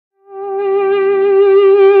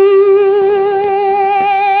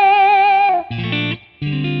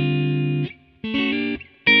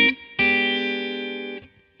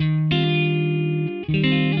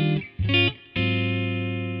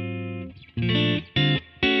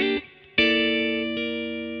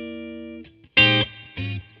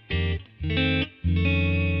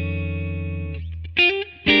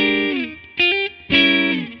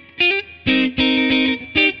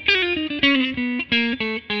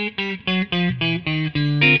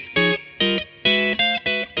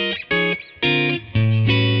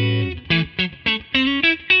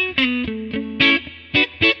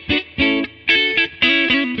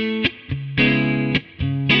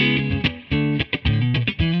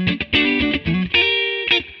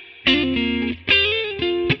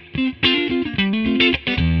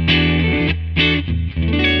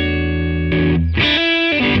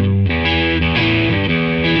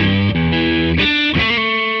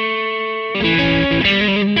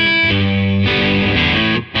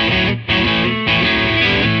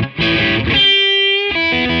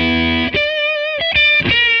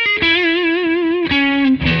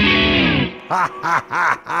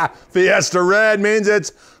Fiesta Red means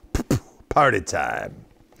it's party time.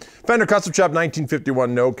 Fender Custom Shop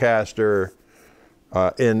 1951 Nocaster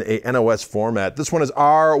in a NOS format. This one is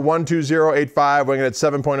R12085, weighing at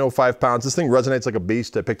 7.05 pounds. This thing resonates like a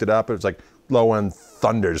beast. I picked it up. It was like low-end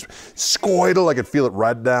thunders. Scoidal, I could feel it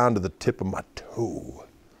right down to the tip of my toe.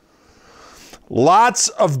 Lots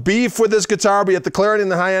of beef with this guitar, but yet the clarity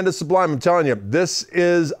and the high end is sublime. I'm telling you, this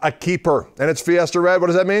is a keeper. And it's Fiesta Red. What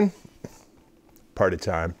does that mean? Party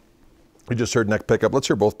time. We just heard neck pickup. Let's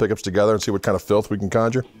hear both pickups together and see what kind of filth we can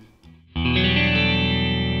conjure.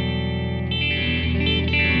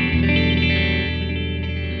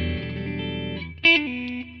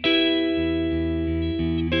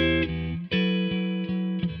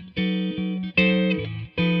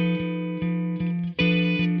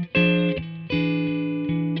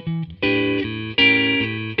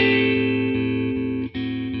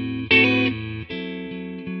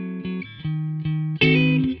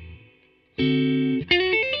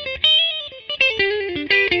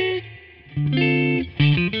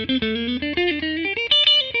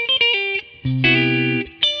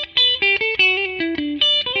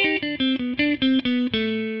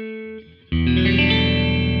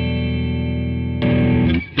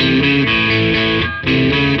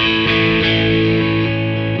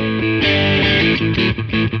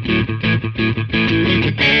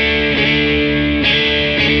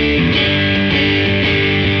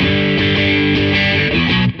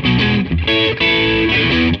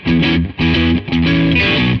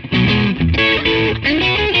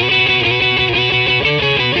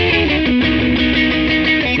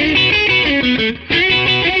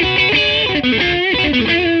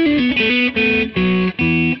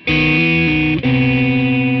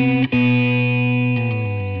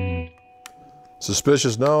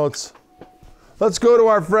 Suspicious notes. Let's go to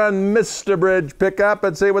our friend Mr. Bridge pickup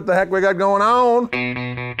and see what the heck we got going on.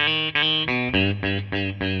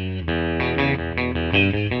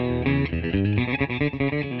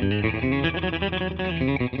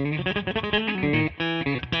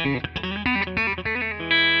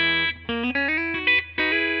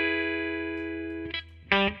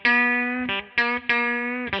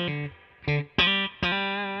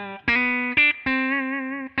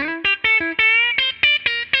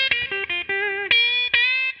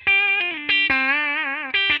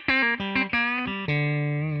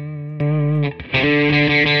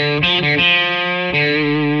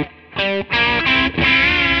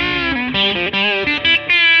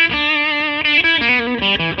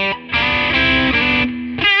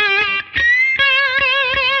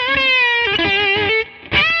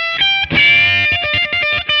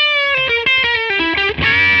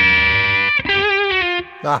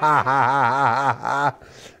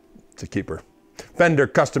 It's a keeper. Fender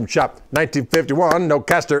Custom Shop 1951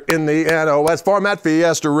 Nocaster in the NOS format.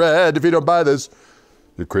 Fiesta Red. If you don't buy this,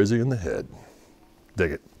 you're crazy in the head.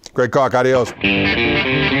 Dig it. Great cock. Adios.